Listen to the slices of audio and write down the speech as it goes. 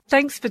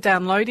Thanks for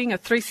downloading a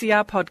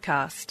 3CR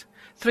podcast.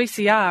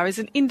 3CR is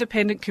an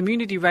independent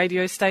community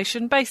radio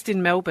station based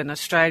in Melbourne,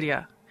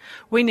 Australia.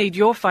 We need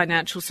your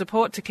financial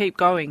support to keep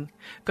going.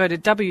 Go to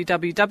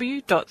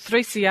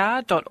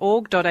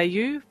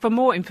www.3cr.org.au for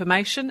more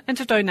information and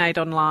to donate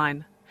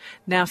online.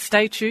 Now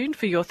stay tuned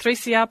for your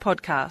 3CR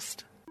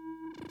podcast.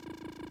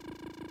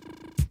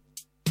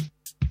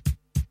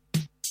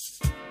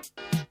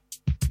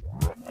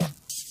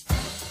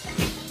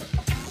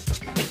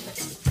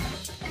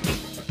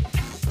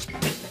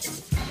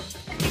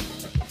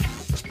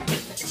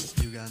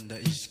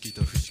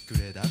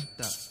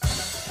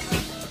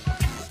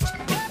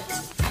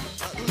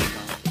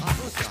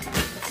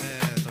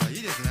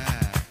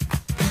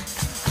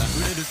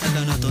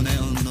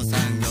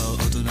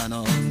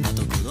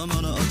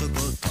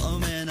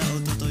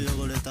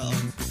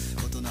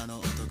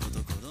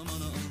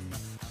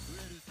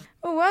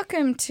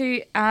 Welcome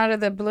to Out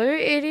of the Blue.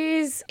 It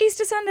is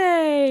Easter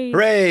Sunday.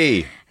 Hooray!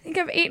 I think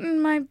I've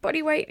eaten my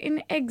body weight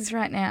in eggs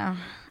right now.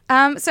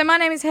 So my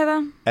name is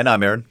Heather. And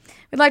I'm Aaron.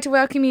 We'd like to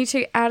welcome you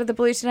to Out of the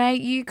Blue today.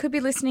 You could be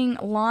listening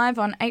live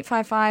on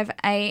 855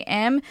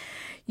 AM.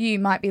 You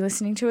might be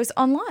listening to us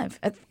online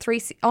at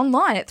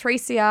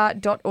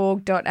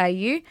 3cr.org.au.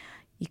 You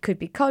could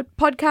be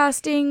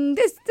podcasting.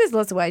 There's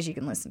lots of ways you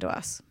can listen to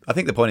us. I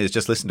think the point is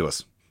just listen to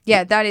us.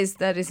 Yeah, that is.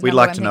 We'd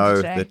like to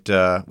know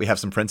that we have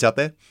some friends out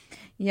there.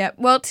 Yeah.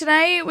 Well,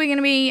 today we're going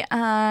to be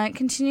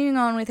continuing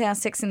on with our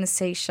Sex and the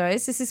Sea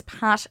shows. This is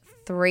part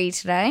 3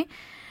 today.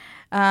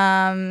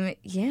 I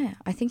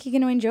think you're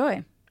going to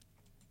enjoy.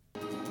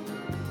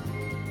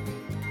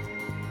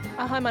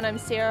 Hi, my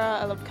name's Sarah.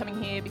 I love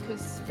coming here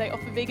because they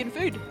offer vegan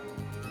food.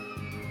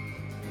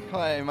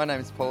 Hi, my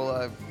name's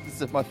Paul.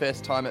 This is my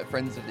first time at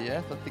Friends of the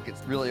Earth. I think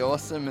it's really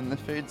awesome and the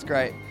food's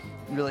great,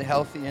 really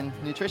healthy and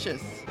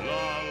nutritious.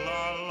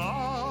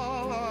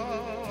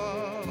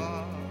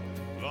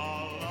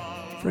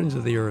 Friends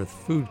of the Earth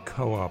Food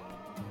Co-op,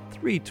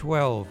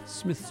 312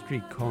 Smith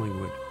Street,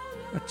 Collingwood.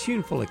 A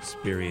tuneful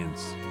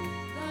experience.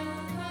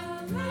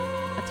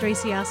 A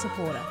 3CR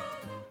supporter.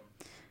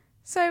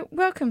 So,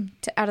 welcome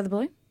to Out of the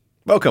Blue.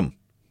 Welcome.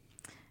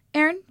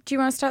 Aaron, do you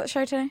want to start the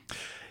show today?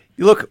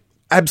 Look,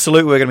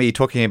 absolutely, we're going to be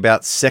talking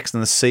about Sex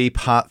and the Sea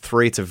Part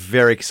 3. It's a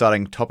very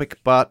exciting topic,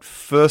 but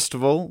first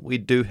of all, we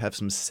do have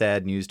some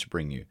sad news to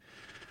bring you.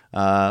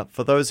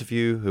 For those of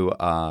you who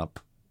are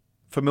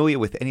familiar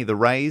with any of the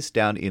rays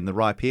down in the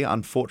Rye Pier,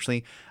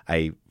 unfortunately,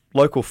 a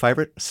local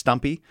favourite,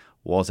 Stumpy,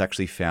 was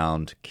actually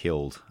found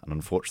killed and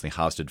unfortunately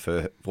harvested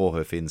for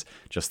her fins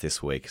just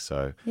this week.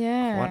 So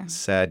quite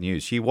sad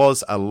news. She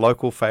was a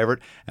local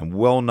favourite and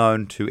well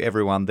known to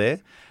everyone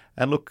there.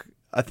 And look,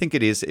 I think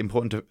it is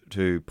important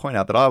to point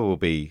out that I will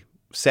be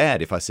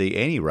sad if I see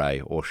any ray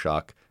or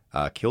shark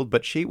killed,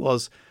 but she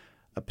was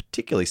a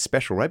particularly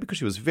special ray because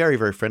she was very,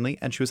 very friendly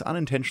and she was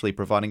unintentionally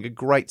providing a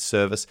great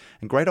service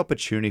and great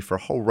opportunity for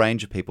a whole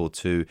range of people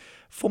to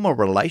form a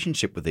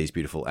relationship with these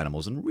beautiful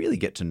animals and really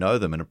get to know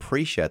them and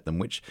appreciate them,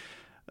 which,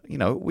 you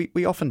know,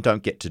 we often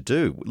don't get to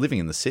do. Living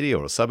in the city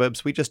or the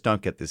suburbs, we just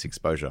don't get this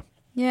exposure.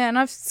 Yeah, and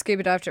I've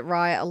scuba dived at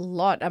Rye a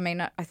lot. I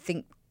mean, I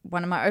think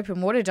one of my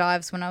open water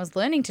dives when I was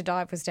learning to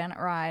dive was down at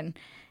Rye, and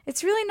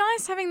it's really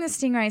nice having the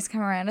stingrays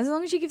come around. As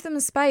long as you give them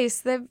a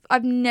space,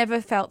 I've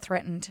never felt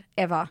threatened,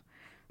 ever.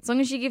 As long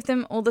as you give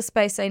them all the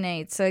space they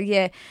need. So,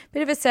 yeah,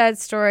 bit of a sad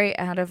story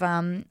out of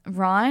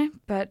Rye.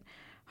 But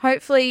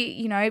hopefully,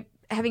 you know,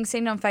 having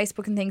seen it on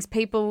Facebook and things,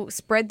 people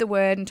spread the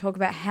word and talk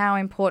about how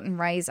important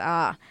rays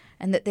are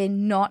and that they're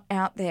not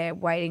out there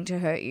waiting to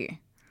hurt you.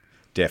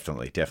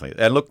 Definitely.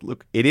 And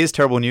look, it is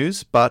terrible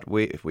news, but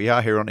we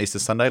are here on Easter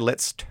Sunday.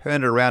 Let's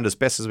turn it around as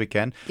best as we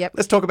can. Yep.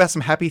 Let's talk about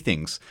some happy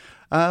things.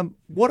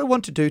 What I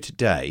want to do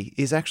today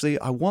is actually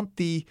I want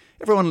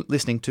everyone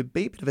listening to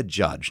be a bit of a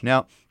judge.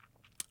 Now,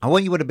 I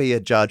want you to be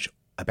a judge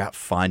about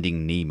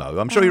Finding Nemo.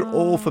 I'm sure you're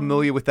all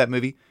familiar with that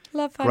movie.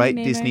 Love Finding Nemo.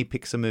 Great Disney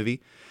Pixar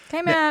movie.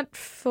 Came out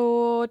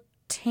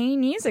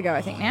 14 years ago,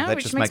 I think now, that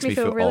which just makes me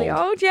feel really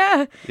old.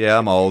 Yeah,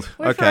 I'm old.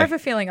 We're forever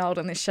feeling old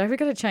on this show. We've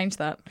got to change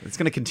that. It's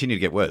going to continue to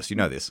get worse. You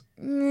know this.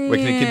 We're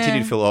going to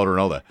continue to feel older and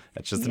older.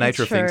 That's just the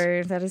nature of things.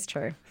 True. That is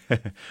true.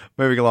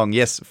 Moving along.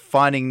 Yes,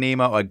 Finding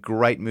Nemo, a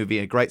great movie,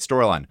 a great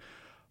storyline.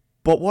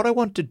 But what I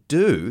want to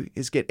do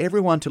is get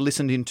everyone to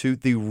listen into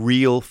the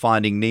real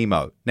Finding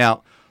Nemo.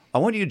 Now, I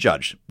want you to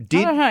judge. I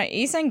don't know. Are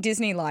you saying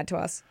Disney lied to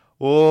us?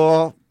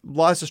 Or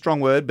lie's a strong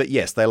word, but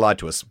yes, they lied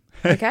to us.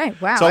 Okay,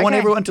 wow. So I want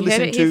everyone to You heard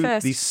listen it here to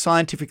first. the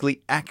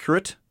scientifically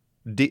accurate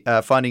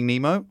Finding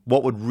Nemo,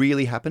 what would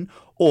really happen,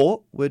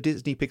 or were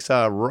Disney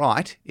Pixar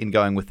right in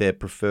going with their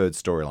preferred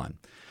storyline?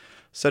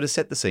 So to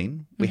set the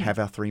scene, we have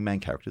our 3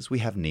 main characters. We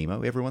have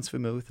Nemo. Everyone's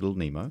familiar with little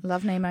Nemo.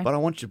 Love Nemo. But I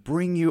want to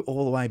bring you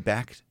all the way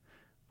back.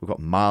 We've got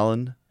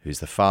Marlin, who's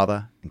the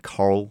father, and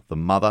Coral, the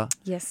mother.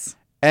 Yes.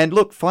 And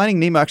look, Finding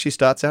Nemo actually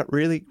starts out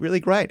really,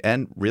 really great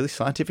and really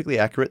scientifically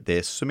accurate.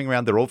 They're swimming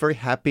around. They're all very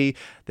happy.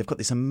 They've got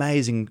this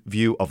amazing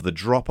view of the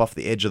drop off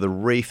the edge of the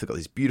reef. They've got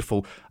this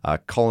beautiful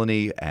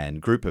colony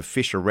and group of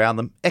fish around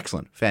them.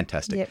 Excellent.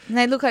 Fantastic. Yep. And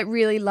they look like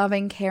really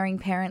loving, caring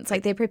parents.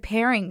 Like they're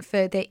preparing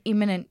for their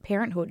imminent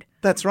parenthood.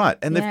 That's right.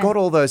 And they've Yeah. got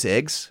all those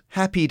eggs.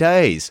 Happy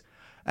days.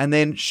 And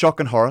then, shock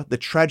and horror, the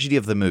tragedy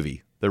of the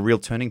movie, the real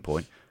turning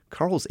point,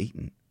 Coral's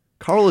eaten.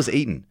 Coral is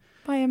eaten.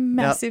 By a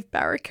massive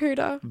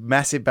barracuda.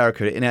 Massive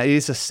barracuda. Now, it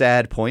is a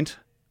sad point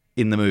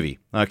in the movie.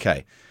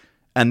 Okay.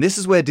 And this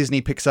is where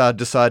Disney Pixar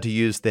decide to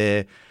use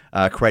their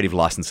creative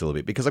license a little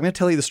bit, because I'm going to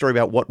tell you the story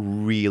about what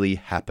really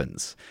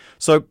happens.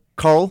 So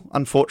Coral,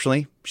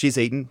 unfortunately, she's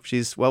eaten.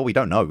 We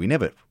don't know.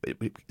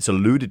 It's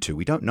alluded to.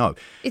 We don't know.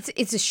 It's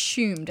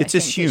assumed. It's I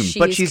think, assumed, that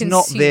but is she's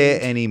not there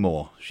consumed.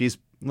 anymore.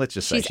 Let's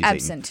just say she's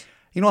absent. eaten.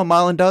 You know what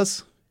Marlin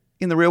does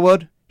in the real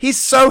world? He's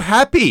so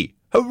happy.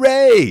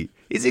 Hooray!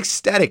 He's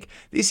ecstatic.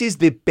 This is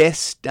the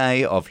best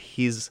day of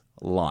his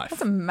life.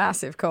 That's a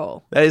massive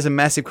call. That is a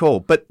massive call.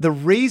 But the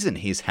reason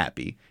he's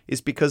happy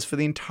is because for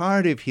the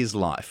entirety of his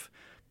life,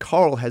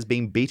 Coral has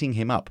been beating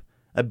him up,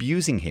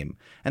 abusing him,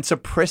 and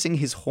suppressing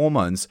his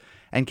hormones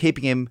and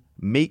keeping him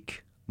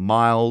meek,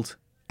 mild,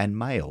 and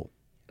male.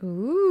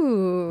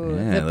 Ooh,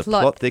 Yeah, the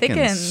plot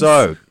thickens.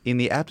 So, in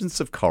the absence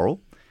of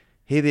Coral,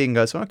 he then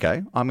goes,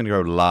 okay, I'm going to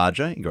grow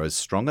larger. He grows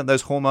stronger.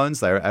 Those hormones,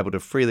 they are able to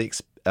freely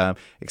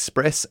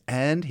express,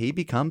 and he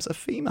becomes a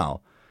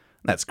female.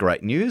 That's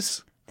great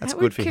news. That's that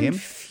good for would him.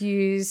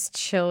 confuse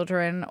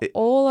children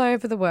all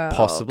over the world.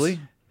 Possibly.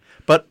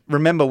 But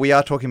remember, we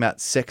are talking about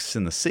Sex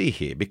in the Sea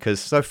here, because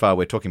so far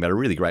we're talking about a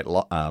really great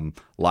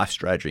life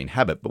strategy and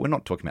habit, but we're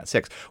not talking about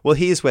sex. Well,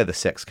 here's where the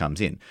sex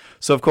comes in.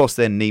 So, of course,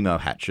 then Nemo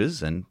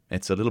hatches, and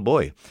it's a little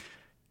boy.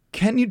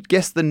 Can you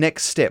guess the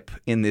next step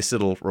in this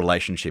little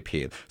relationship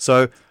here?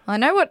 So, I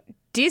know what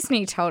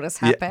Disney told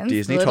us Yeah, happens.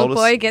 Disney the little told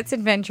us. boy gets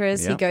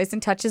adventurous. Yeah. He goes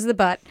and touches the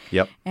butt.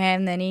 Yep.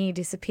 And then he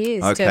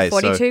disappears Okay, to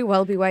 42 so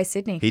Welby Way,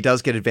 Sydney. he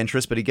does get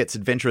adventurous, but he gets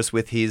adventurous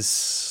with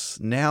his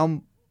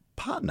now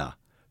partner,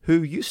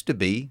 who used to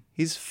be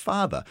his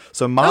father.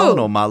 So Marlin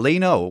Oh. or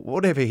Marlena or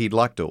whatever he'd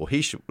like to, or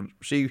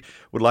she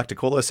would like to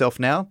call herself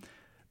now,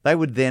 they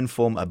would then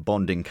form a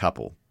bonding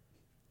couple.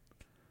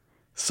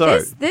 So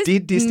There's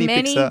did Disney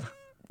many Pixar?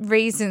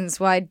 reasons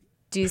why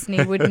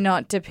Disney would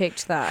not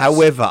depict that.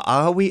 However,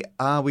 are we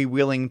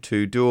willing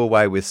to do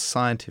away with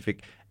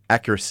scientific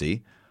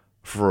accuracy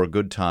for a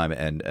good time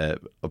and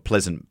a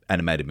pleasant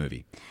animated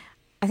movie?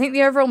 I think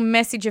the overall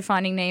message of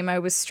Finding Nemo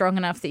was strong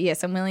enough that,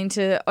 yes, I'm willing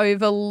to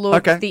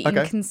overlook the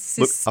okay.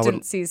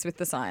 inconsistencies with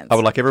the science. I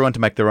would like everyone to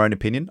make their own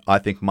opinion. I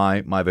think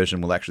my version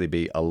will actually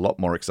be a lot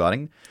more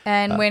exciting.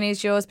 And when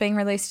is yours being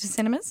released to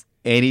cinemas?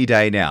 Any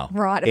day now.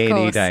 Right, of Any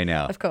course. day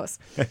now. Of course.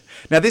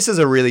 Now, this is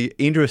a really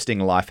interesting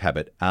life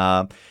habit,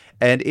 and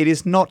it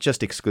is not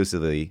just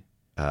exclusively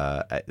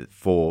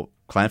for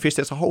clownfish.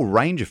 There's a whole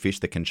range of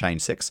fish that can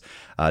change sex.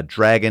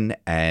 Dragon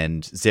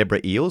and zebra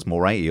eels,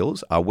 moray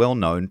eels, are well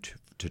known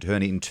to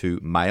turn into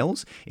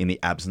males in the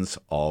absence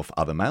of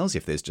other males.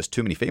 If there's just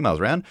too many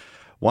females around,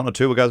 one or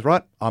two will go,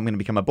 right, I'm going to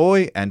become a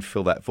boy and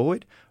fill that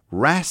void.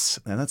 Wrasse,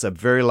 and that's a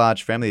very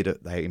large family.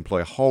 They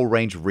employ a whole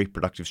range of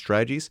reproductive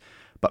strategies.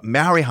 But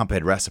Maori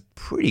humphead wrasse are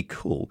pretty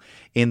cool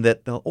in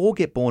that they'll all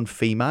get born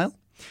female,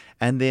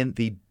 and then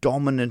the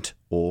dominant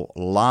or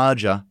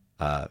larger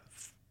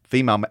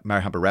female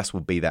Maori humphead wrasse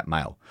will be that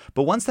male.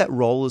 But once that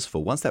role is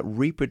full, once that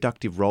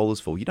reproductive role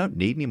is full, you don't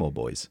need any more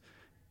boys.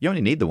 You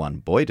only need the one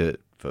boy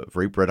for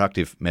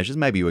reproductive measures.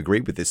 Maybe you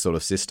agree with this sort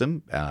of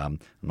system. I'm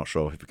not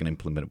sure if we can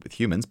implement it with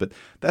humans, but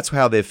that's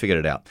how they've figured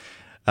it out.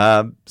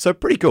 So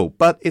pretty cool.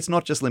 But it's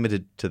not just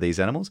limited to these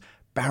animals.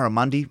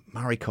 Barramundi,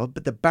 Murray cod,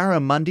 but the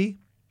barramundi,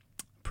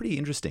 pretty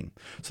interesting.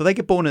 So they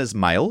get born as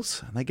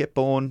males, and they get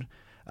born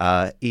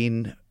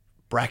in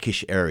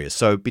brackish areas,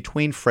 so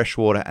between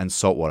freshwater and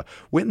saltwater.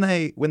 When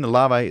the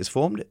larvae is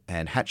formed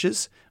and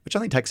hatches, which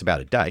only takes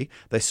about a day,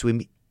 they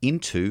swim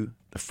into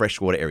the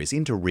freshwater areas,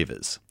 into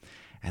rivers.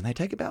 And they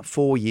take about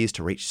 4 years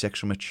to reach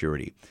sexual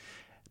maturity.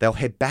 They'll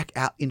head back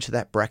out into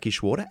that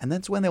brackish water, and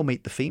that's when they'll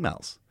meet the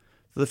females.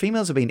 So the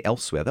females have been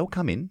elsewhere. They'll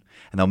come in,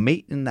 and they'll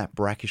meet in that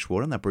brackish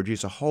water, and they'll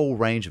produce a whole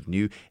range of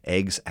new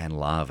eggs and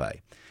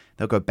larvae.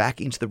 They'll go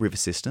back into the river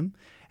system,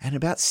 and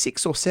about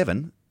 6 or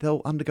 7,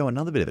 they'll undergo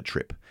another bit of a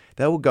trip.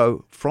 They will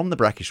go from the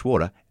brackish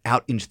water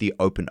out into the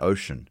open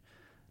ocean.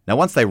 Now,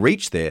 once they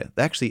reach there,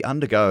 they actually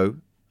undergo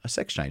a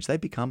sex change. They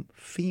become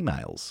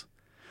females.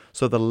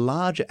 So the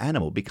larger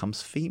animal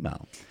becomes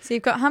female. So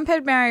you've got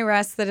humphead Maori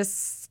wrasse that are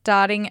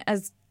starting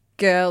as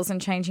girls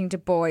and changing to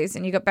boys,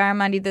 and you've got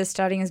barramundi that are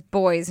starting as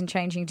boys and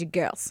changing to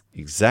girls.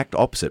 Exact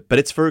opposite, but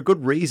it's for a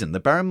good reason. The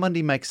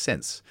barramundi makes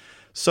sense.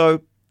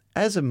 So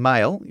as a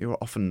male, you're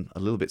often a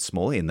little bit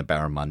smaller in the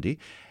barramundi,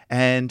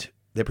 and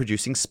they're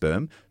producing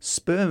sperm.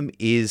 Sperm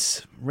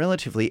is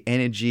relatively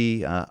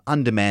energy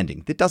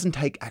undemanding. It doesn't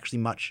take actually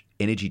much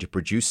energy to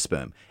produce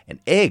sperm.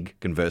 An egg,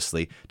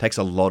 conversely, takes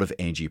a lot of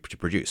energy to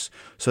produce.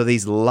 So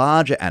these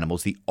larger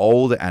animals, the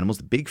older animals,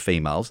 the big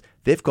females,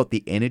 they've got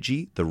the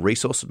energy, the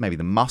resources, maybe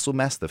the muscle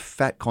mass, the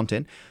fat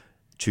content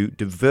to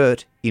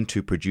divert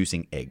into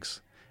producing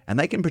eggs. And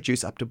they can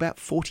produce up to about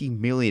 40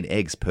 million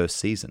eggs per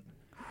season.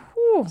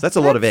 Ooh, So that's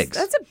a lot of eggs.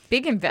 That's a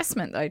big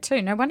investment, though,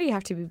 too. No wonder you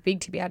have to be big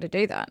to be able to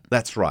do that.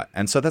 That's right.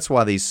 And so that's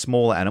why these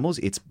smaller animals,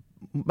 it's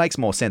makes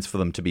more sense for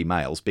them to be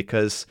males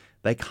because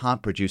they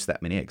can't produce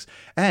that many eggs.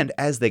 And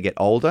as they get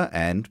older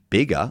and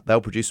bigger,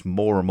 they'll produce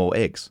more and more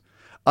eggs.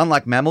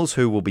 Unlike mammals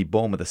who will be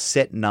born with a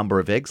set number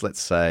of eggs,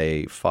 let's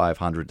say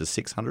 500 to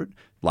 600,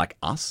 like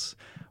us,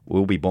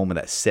 we'll be born with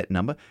that set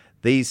number.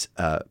 These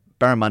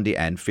barramundi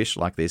and fish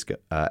like these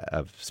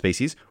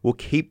species will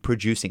keep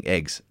producing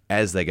eggs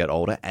as they get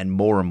older and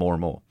more and more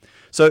and more.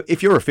 So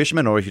if you're a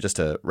fisherman or if you're just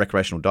a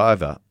recreational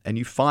diver and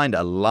you find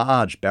a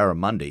large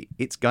barramundi,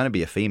 it's going to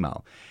be a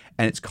female.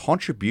 And its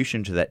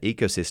contribution to that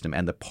ecosystem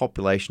and the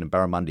population of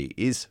barramundi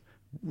is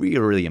really,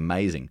 really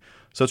amazing.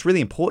 So it's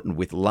really important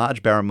with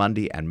large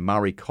barramundi and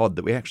Murray cod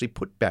that we actually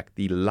put back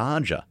the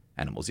larger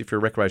animals. If you're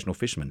a recreational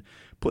fisherman,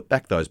 put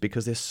back those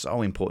because they're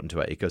so important to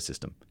our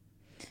ecosystem.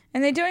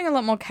 And they're doing a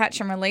lot more catch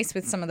and release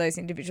with some of those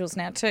individuals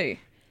now too.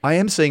 I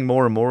am seeing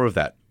more and more of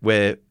that,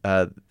 where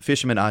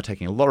fishermen are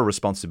taking a lot of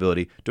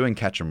responsibility doing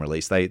catch and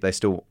release. They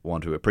still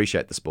want to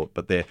appreciate the sport,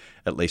 but they're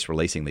at least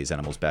releasing these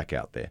animals back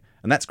out there.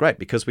 And that's great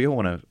because we all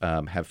want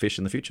to have fish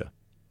in the future.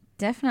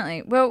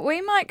 Definitely. Well,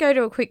 we might go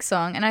to a quick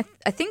song, and I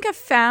think I've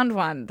found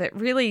one that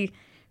really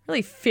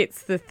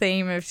fits the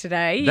theme of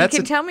today. You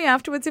can tell me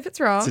afterwards if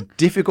it's wrong. It's a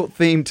difficult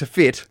theme to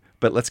fit,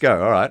 but let's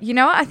go. All right. You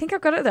know what? I think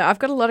I've got it, though. I've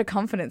got a lot of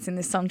confidence in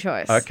this song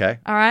choice. Okay.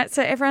 All right.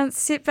 So everyone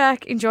sit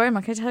back, enjoy. I'm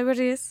not going to tell you what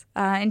it is.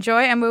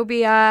 Enjoy, and we'll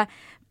be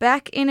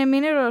back in a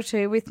minute or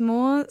two with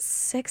more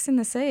Sex in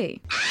the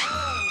Sea.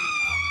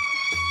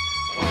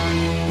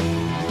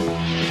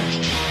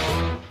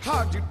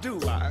 How'd you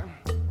do, I?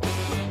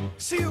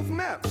 See, you've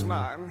met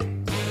my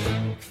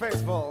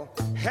faithful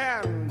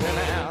hand in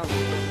hand.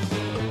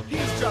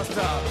 He's just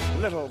a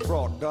little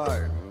brought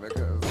down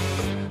because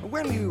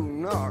when you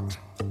knocked,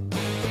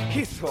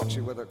 he thought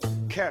you were the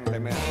candy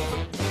man.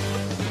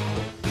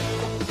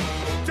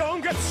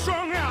 Don't get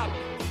strung out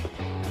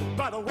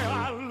by the way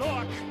I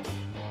look.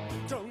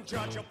 Don't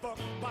judge a book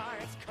by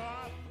its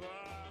cover.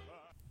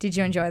 Did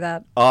you enjoy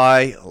that?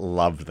 I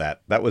loved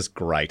that. That was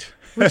great.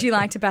 Would you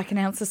like to back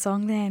announce the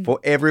song then? For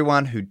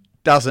everyone who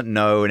doesn't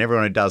know and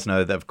everyone who does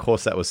know, that of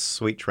course that was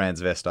Sweet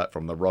Transvestite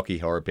from the Rocky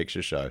Horror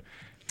Picture Show.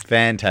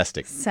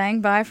 Fantastic. Sang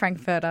by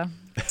Frankfurter.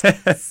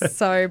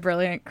 So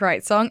brilliant.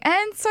 Great song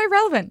and so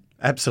relevant.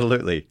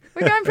 Absolutely.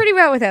 We're going pretty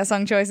well with our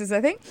song choices,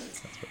 I think.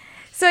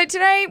 So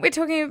today we're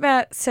talking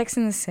about Sex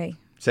in the Sea.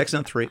 Sex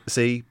in the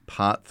Sea,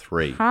 Part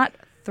 3. Part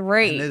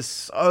 3. And there's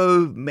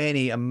so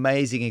many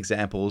amazing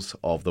examples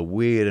of the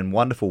weird and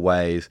wonderful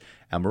ways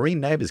our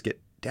marine neighbours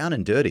get down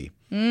and dirty.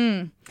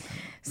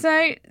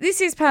 So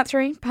this is part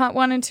 3. Part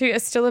 1 and 2 are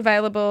still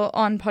available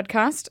on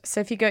podcast.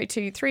 So if you go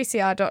to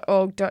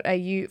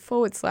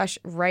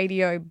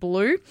 3cr.org.au/Radio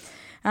Blue,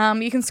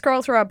 you can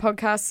scroll through our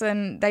podcasts,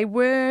 and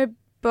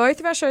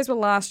both of our shows were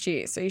last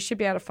year. So you should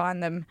be able to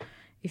find them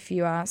if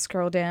you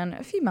scroll down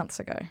a few months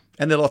ago.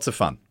 And they're lots of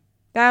fun.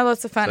 They're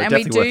lots of fun. So and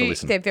definitely worth a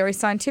listen. They're very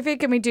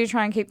scientific, and we do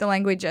try and keep the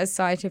language as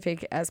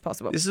scientific as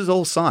possible. This is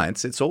all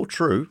science. It's all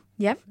true.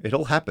 Yep. It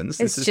all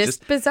happens. It's This is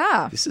just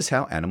bizarre. This is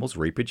how animals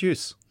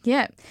reproduce.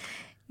 Yeah.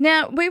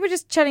 Now, we were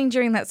just chatting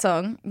during that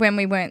song, when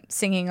we weren't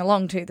singing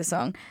along to the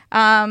song,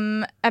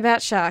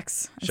 about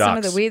sharks and some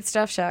of the weird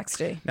stuff sharks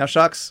do. Now,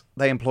 sharks,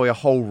 they employ a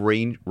whole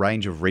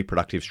range of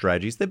reproductive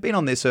strategies. They've been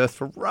on this earth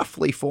for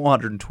roughly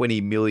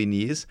 420 million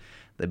years.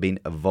 They've been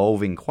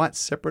evolving quite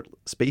separate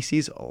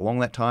species along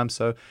that time.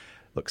 So,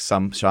 look,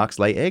 some sharks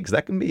lay eggs.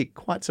 That can be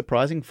quite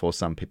surprising for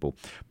some people.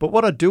 But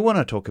what I do want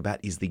to talk about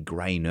is the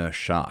grey nurse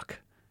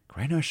shark.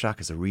 Grey nurse shark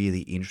is a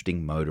really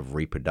interesting mode of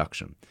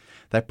reproduction.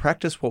 They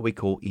practice what we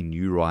call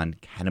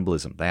inurine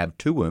cannibalism. They have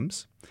 2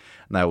 wombs,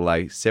 and they will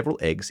lay several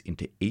eggs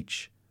into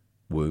each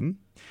womb,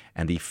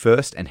 and the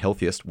first and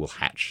healthiest will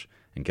hatch.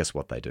 And guess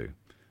what they do?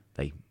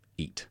 They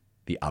eat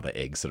the other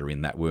eggs that are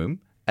in that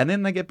womb, and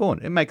then they get born.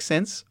 It makes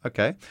sense,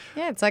 okay?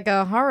 Yeah, it's like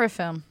a horror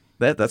film.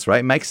 That's right.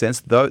 It makes sense.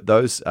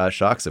 Those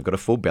sharks have got a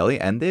full belly,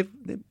 and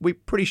we're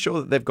pretty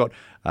sure that they've got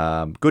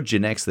good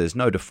genetics. There's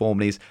no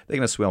deformities. They're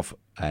going to swim off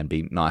and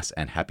be nice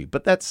and happy.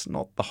 But that's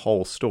not the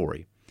whole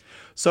story.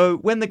 So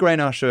when the grey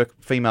nurse shark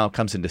female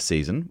comes into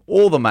season,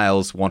 all the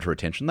males want her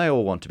attention. They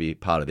all want to be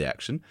part of the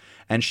action,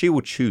 and she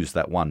will choose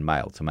that one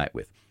male to mate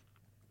with.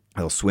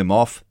 They'll swim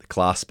off. The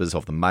claspers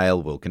of the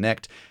male will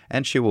connect,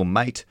 and she will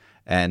mate.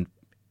 And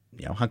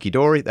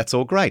hunky-dory, that's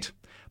all great.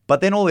 But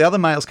then all the other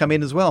males come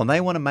in as well, and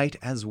they want to mate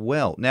as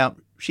well. Now,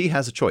 she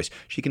has a choice.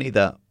 She can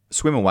either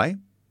swim away,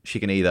 she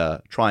can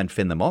either try and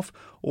fend them off,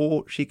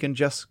 or she can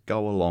just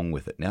go along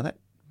with it. Now, that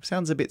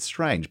sounds a bit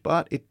strange,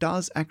 but it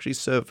does actually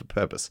serve a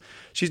purpose.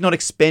 She's not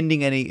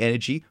expending any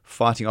energy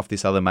fighting off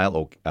this other male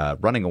or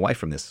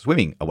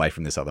swimming away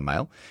from this other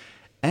male.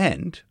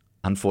 And,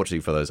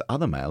 unfortunately for those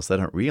other males, they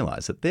don't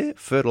realize that their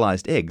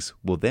fertilized eggs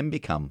will then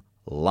become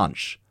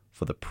lunch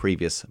for the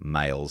previous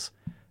male's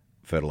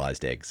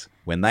fertilized eggs.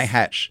 When they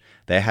hatch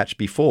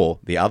before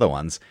the other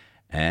ones,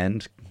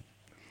 and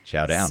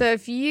chow down. So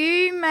if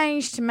you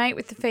manage to mate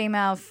with the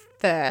female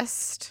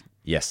first,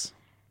 yes,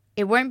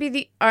 it won't be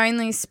the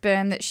only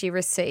sperm that she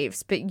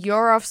receives, but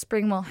your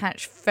offspring will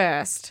hatch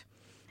first,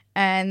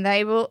 and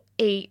they will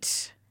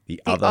eat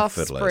the the other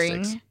offspring fertilized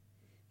eggs.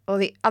 or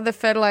the other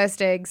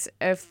fertilized eggs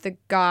of the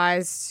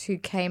guys who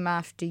came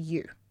after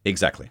you.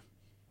 Exactly.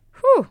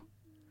 Whew.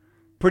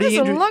 Pretty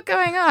There's a lot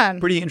going on.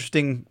 Pretty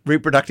interesting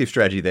reproductive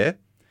strategy there.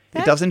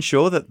 It does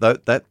ensure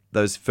that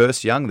those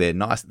first young, they're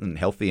nice and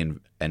healthy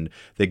and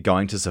they're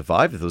going to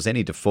survive. If there was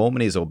any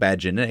deformities or bad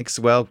genetics,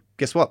 well,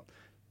 guess what?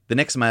 The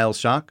next male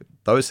shark,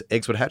 those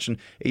eggs would hatch and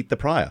eat the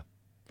prior.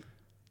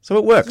 So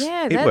it works.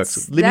 Yeah, it works.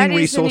 that Living is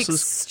resources. an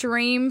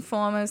extreme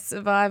form of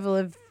survival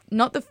of,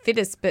 not the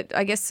fittest, but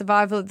I guess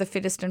survival of the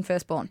fittest and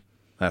firstborn.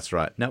 That's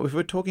right. Now, if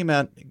we're talking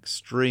about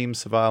extreme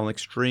survival,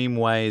 extreme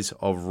ways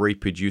of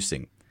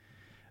reproducing,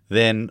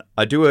 then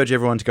I do urge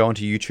everyone to go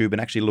onto YouTube and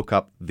actually look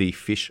up the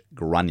fish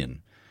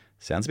grunion.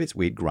 Sounds a bit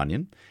weird,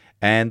 grunion.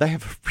 And they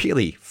have a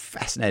really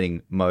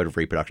fascinating mode of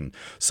reproduction.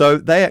 So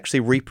they actually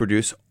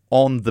reproduce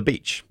on the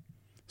beach.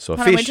 So a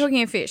Hold on, fish. we're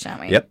talking of fish,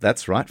 aren't we? Yep,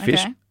 that's right.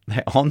 Fish. Okay.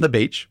 They're on the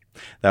beach.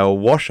 They will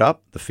wash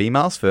up the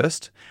females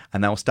first,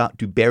 and they will start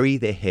to bury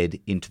their head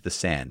into the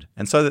sand.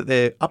 And so that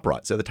they're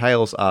upright, so the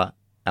tails are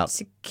out.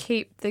 To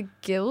keep the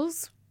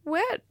gills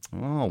wet?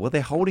 Oh, well,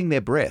 they're holding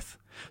their breath.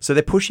 So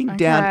they're pushing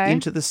down Okay.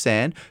 into the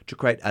sand to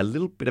create a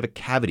little bit of a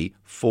cavity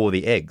for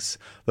the eggs.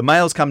 The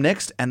males come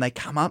next, and they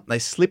come up, they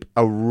slip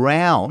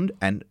around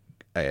and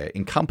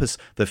encompass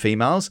the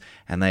females,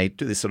 and they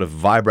do this sort of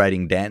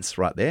vibrating dance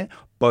right there.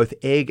 Both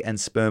egg and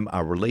sperm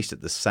are released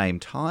at the same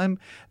time.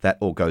 That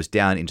all goes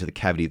down into the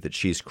cavity that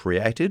she's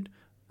created.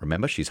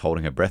 Remember, she's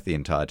holding her breath the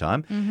entire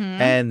time. Mm-hmm.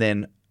 And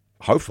then,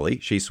 hopefully,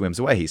 she swims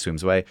away, he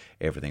swims away.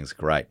 Everything's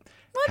great.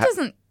 Well, it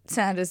doesn't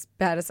sound as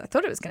bad as I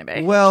thought it was going to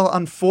be. Well,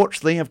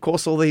 unfortunately, of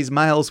course, all these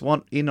males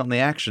want in on the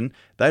action.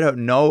 They don't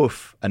know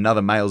if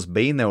another male's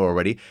been there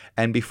already.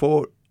 And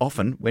before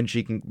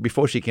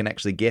she can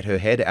actually get her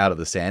head out of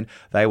the sand,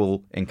 they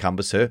will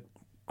encompass her,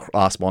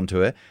 clasp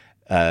onto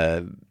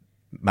her,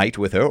 mate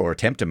with her or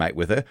attempt to mate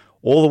with her,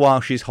 all the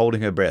while she's holding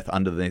her breath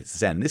under the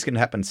sand. And this can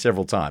happen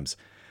several times.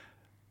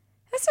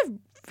 That's a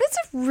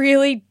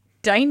really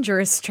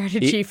dangerous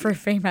strategy for a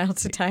female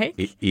to take.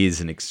 It is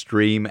an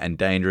extreme and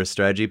dangerous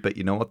strategy, but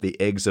you know what? The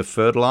eggs are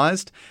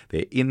fertilized,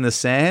 they're in the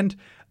sand,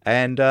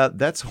 and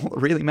that's all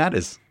that really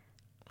matters.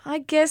 I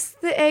guess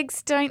the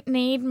eggs don't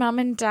need mum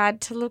and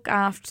dad to look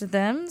after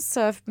them.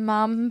 So if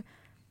mum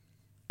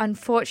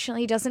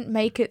unfortunately doesn't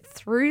make it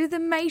through the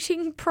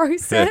mating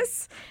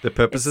process, The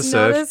purpose is it's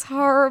not served. as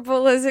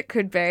horrible as it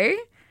could be.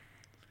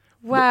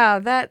 Wow,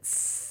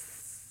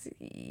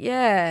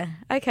 yeah.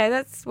 Okay,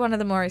 that's one of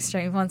the more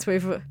extreme ones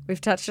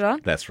we've touched on.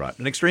 That's right.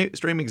 An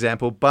extreme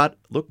example, but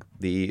look,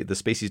 the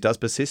species does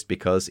persist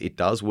because it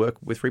does work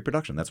with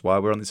reproduction. That's why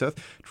we're on this earth,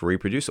 to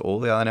reproduce. All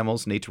the other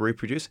animals need to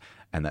reproduce,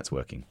 and that's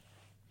working.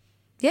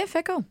 Yeah,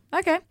 fair call.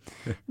 Okay.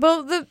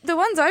 Well, the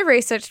ones I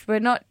researched were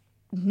not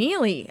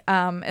nearly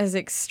as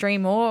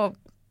extreme or,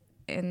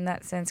 in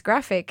that sense,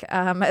 graphic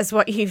as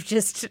what you've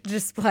just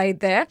displayed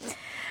there.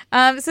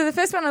 So the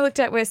first one I looked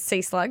at was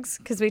sea slugs,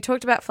 because we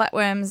talked about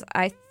flatworms,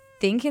 I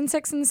think, in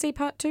Sex and the Sea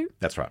Part 2.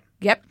 That's right.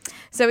 Yep.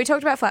 So we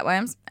talked about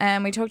flatworms,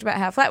 and we talked about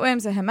how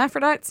flatworms are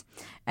hermaphrodites,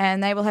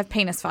 and they will have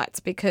penis fights,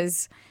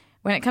 because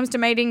when it comes to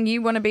mating,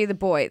 you want to be the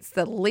boy. It's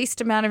the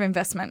least amount of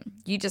investment.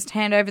 You just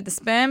hand over the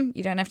sperm.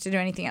 You don't have to do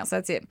anything else.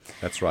 That's it.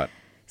 That's right.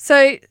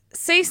 So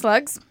sea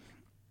slugs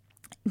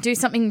do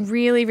something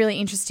really, really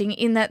interesting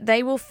in that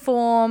they will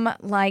form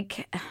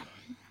like,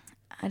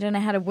 I don't know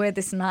how to word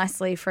this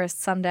nicely for a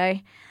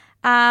Sunday,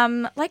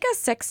 like a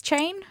sex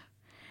chain.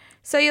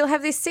 So you'll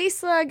have this sea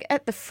slug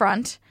at the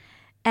front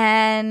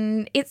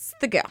and it's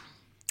the girl.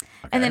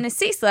 Okay. And then a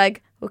sea slug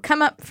will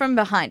come up from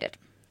behind it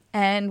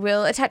and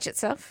will attach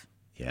itself.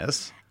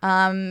 Yes.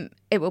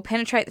 It will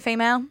penetrate the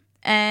female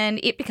and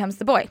it becomes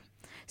the boy.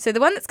 So the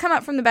one that's come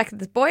up from the back of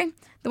the boy,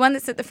 the one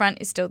that's at the front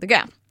is still the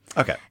girl.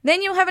 Okay.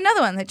 Then you'll have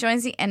another one that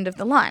joins the end of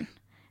the line.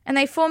 And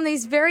they form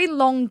these very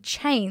long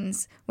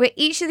chains where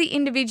each of the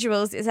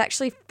individuals is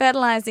actually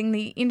fertilizing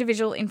the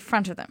individual in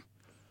front of them.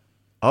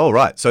 Oh,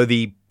 right. So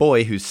the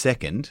boy who's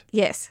second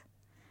Yes.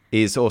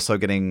 is also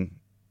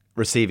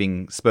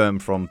receiving sperm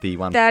from the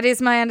one. That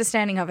is my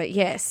understanding of it,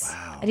 yes.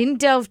 Wow. I didn't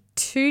delve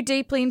too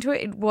deeply into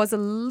it. It was a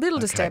little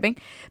disturbing.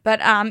 But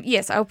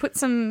yes, I'll put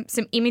some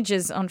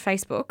images on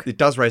Facebook. It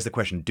does raise the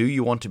question, do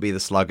you want to be the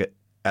slug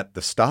at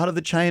the start of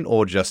the chain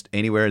or just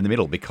anywhere in the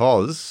middle?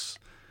 Because...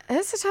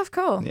 That's a tough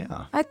call.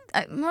 Yeah.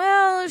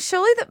 Well,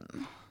 surely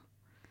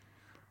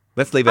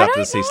Let's leave it up to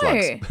the sea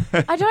slugs.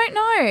 I don't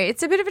know.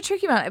 It's a bit of a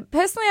tricky one.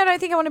 Personally, I don't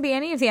think I want to be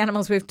any of the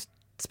animals we've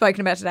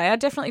spoken about today. I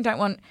definitely don't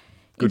want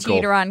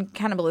inter-uterine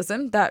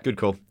cannibalism. That Good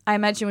call. I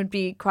imagine would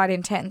be quite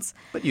intense.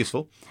 But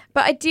useful.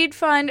 But I did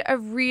find a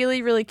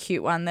really, really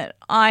cute one that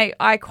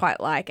I quite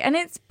like. And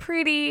it's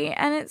pretty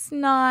and it's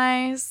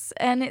nice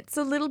and it's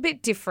a little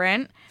bit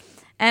different.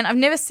 And I've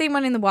never seen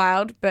one in the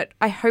wild, but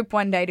I hope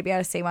one day to be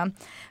able to see one.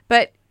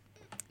 But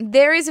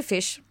there is a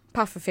fish,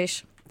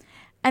 pufferfish,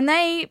 and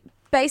they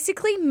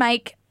basically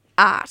make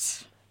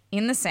art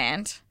in the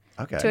sand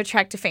to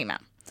attract a female.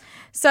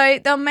 So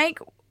they'll make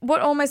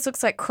what almost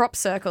looks like crop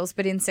circles,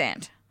 but in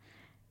sand.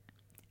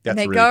 That's and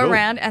they really go cool.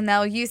 around and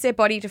they'll use their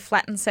body to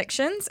flatten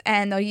sections,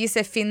 and they'll use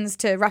their fins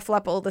to ruffle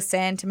up all the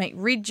sand to make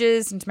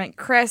ridges and to make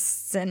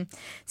crests. And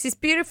it's this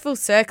beautiful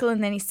circle,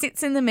 and then he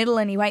sits in the middle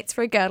and he waits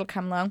for a girl to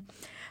come along.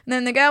 And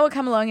then the girl will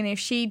come along, and if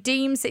she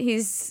deems that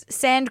his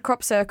sand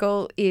crop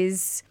circle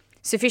is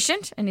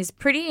sufficient and is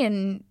pretty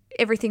and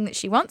everything that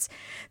she wants,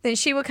 then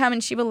she will come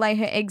and she will lay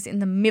her eggs in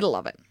the middle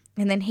of it.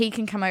 And then he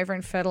can come over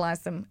and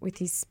fertilize them with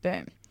his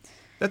sperm.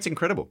 That's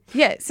incredible.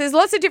 Yeah, so there's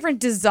lots of different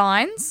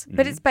designs,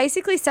 but it's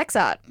basically sex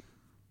art.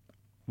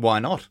 Why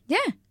not? Yeah.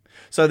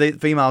 So the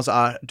females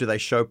do they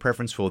show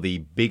preference for the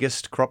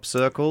biggest crop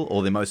circle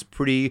or the most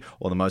pretty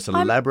or the most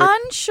elaborate?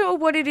 I'm unsure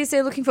what it is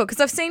they're looking for because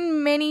I've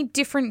seen many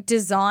different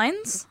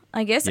designs,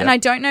 I guess, and Yeah. I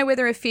don't know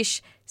whether a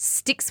fish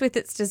sticks with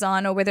its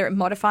design or whether it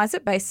modifies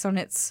it based on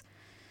its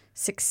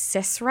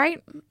success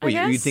rate, I Well,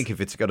 guess. you'd think if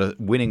it's got a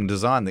winning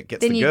design that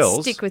gets then the you'd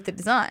girls, stick with the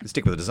design.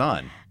 stick with the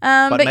design.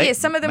 But may- yeah,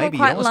 some of them were maybe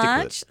you don't quite wanna stick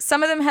with large.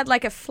 Some of them had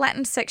like a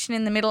flattened section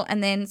in the middle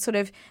and then sort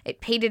of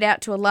it petered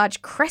out to a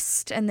large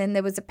crest and then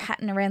there was a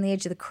pattern around the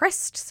edge of the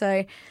crest.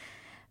 So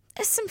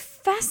there's some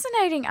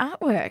fascinating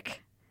artwork.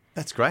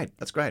 That's great.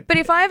 That's great. But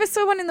if I ever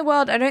saw one in the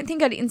wild, I don't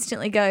think I'd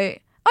instantly go,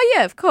 oh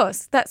yeah, of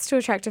course, that's to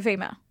attract a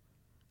female.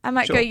 I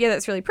might go, Sure. yeah,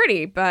 that's really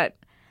pretty. But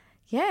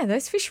yeah,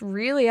 those fish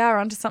really are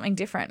onto something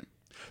different.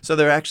 So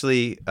they're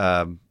actually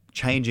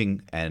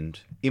changing and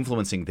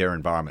influencing their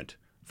environment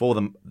for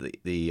them,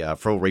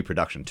 for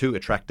reproduction to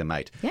attract a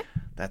mate. Yeah.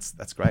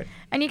 That's great.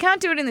 And you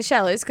can't do it in the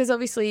shallows because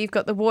obviously you've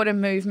got the water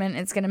movement.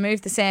 It's going to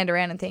move the sand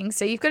around and things.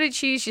 So you've got to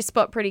choose your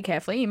spot pretty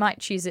carefully. You might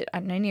choose it, I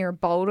don't know, near a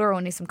boulder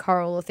or near some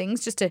coral or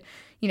things just to,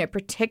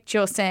 protect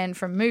your sand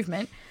from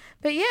movement.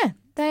 But yeah,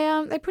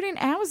 they put in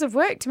hours of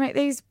work to make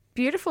these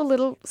beautiful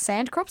little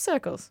sand crop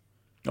circles.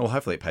 Well,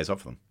 hopefully it pays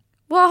off for them.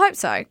 Well, I hope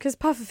so because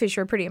pufferfish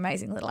are a pretty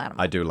amazing little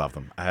animal. I do love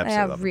them. I They absolutely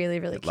are love them. really,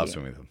 really I love cute.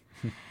 swimming with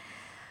them.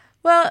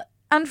 Well,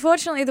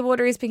 unfortunately, the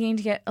water is beginning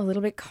to get a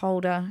little bit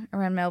colder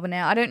around Melbourne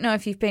now. I don't know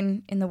if you've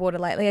been in the water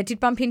lately. I did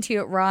bump into you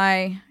at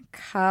Rye a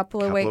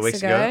couple of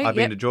weeks ago. I've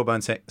been Yep. to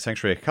Jawbone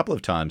Sanctuary a couple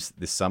of times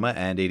this summer,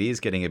 and it is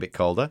getting a bit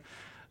colder.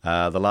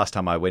 The last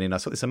time I went in, I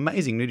saw this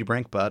amazing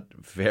nudibranch, but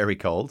very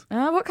cold.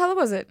 What colour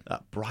was it?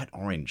 Bright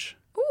orange.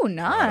 Oh,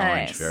 nice.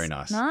 orange, very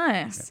nice.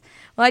 Nice.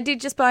 Well, I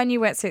did just buy a new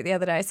wetsuit the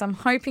other day, so I'm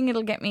hoping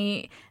it'll get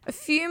me a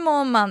few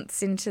more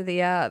months into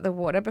the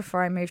water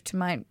before I move to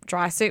my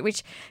dry suit,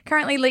 which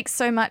currently leaks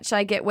so much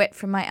I get wet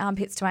from my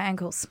armpits to my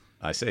ankles.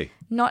 I see.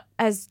 Not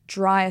as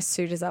dry a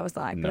suit as I was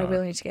like, but I No.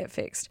 really need to get it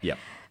fixed. Yep.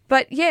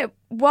 But yeah,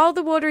 while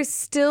the water is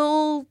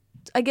still,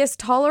 I guess,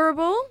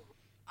 tolerable,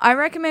 I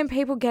recommend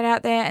people get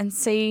out there and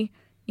see,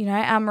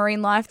 our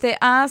marine life. There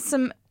are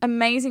some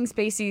amazing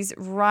species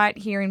right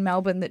here in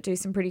Melbourne that do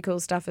some pretty cool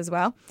stuff as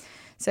well.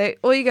 So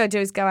all you got to do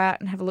is go out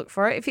and have a look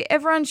for it. If you're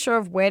ever unsure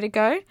of where to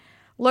go,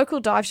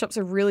 local dive shops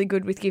are really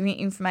good with giving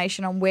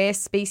information on where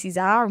species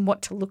are and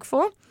what to look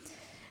for.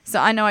 So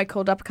I know I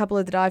called up a couple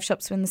of the dive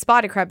shops when the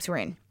spider crabs were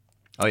in.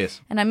 Oh,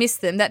 yes. And I missed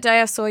them. That day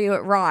I saw you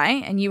at Rye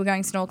and you were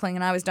going snorkeling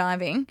and I was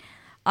diving.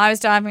 I was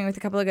diving with a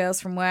couple of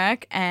girls from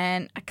work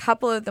and a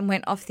couple of them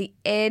went off the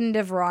end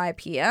of Rye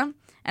Pier.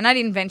 And I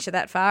didn't venture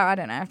that far. I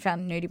don't know. I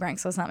found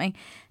nudibranchs or something.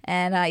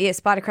 And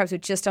spider crabs were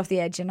just off the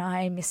edge and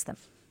I missed them.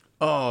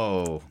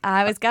 Oh.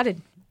 I was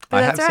gutted.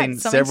 But I that's have all right. seen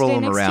Something to several do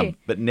of them next around, year.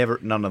 but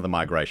none of the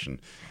migration.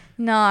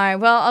 No.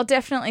 Well, I'll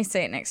definitely see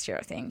it next year,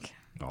 I think.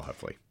 Oh,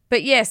 hopefully.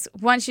 But yes,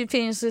 once you've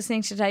finished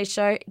listening to today's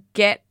show,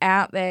 get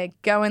out there.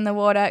 Go in the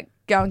water.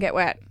 Go and get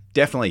wet.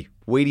 Definitely.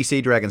 Weedy sea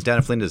dragons down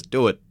in Flinders.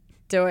 Do it.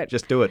 Do it.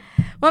 Just do it.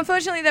 Well,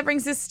 unfortunately, that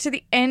brings us to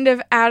the end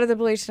of Out of the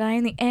Blue today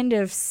and the end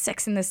of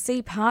Sex in the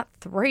Sea Part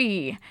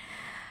 3.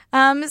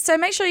 So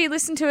make sure you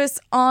listen to us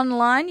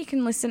online. You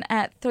can listen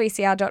at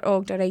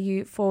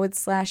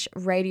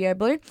 3cr.org.au/Radio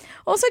Blue.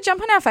 Also,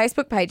 jump on our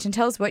Facebook page and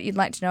tell us what you'd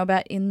like to know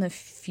about in the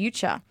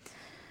future.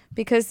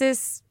 Because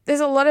there's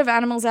a lot of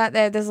animals out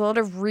there. There's a lot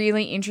of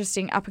really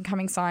interesting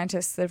up-and-coming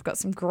scientists that have got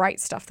some great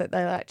stuff that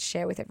they like to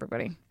share with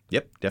everybody.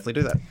 Yep,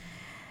 definitely do that.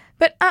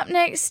 But up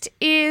next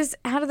is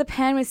Out of the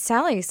Pan with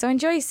Sally. So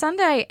enjoy your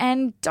Sunday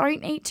and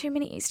don't eat too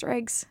many Easter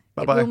eggs.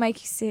 Bye-bye. It will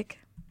make you sick.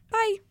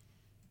 Bye.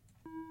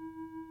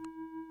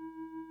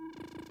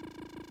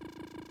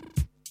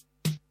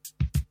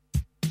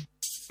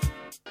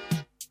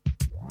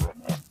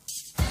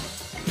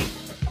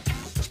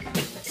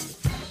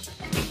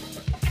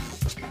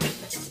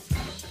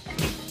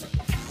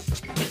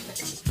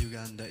歪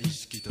んだ意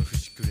識と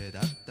節くれだ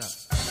った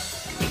そ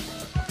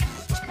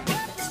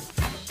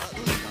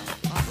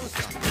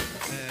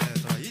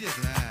れいいで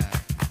すね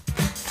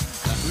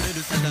溢れ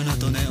る魚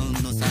とネオン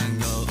の産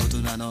業大人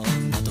の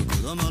女と子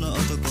供の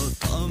男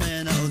透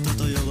明な音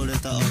と汚れ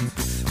た音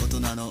符大人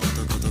の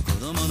男と子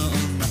供の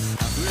女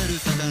溢れる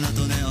魚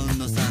とネオン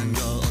の産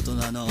業大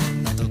人の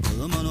女と子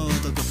供の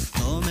男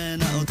透明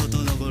な音と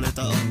汚れ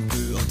た音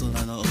符大人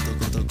の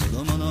男と子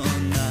供の女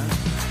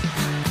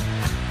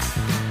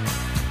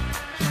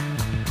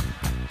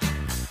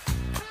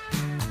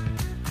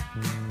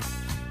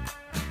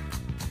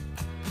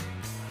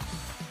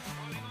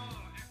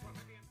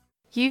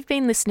You've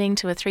been listening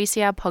to a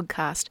 3CR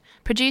podcast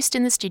produced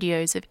in the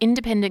studios of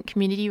independent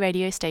community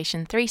radio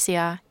station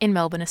 3CR in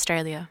Melbourne,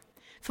 Australia.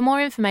 For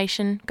more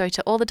information, go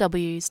to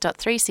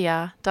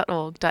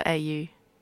allthews.3cr.org.au.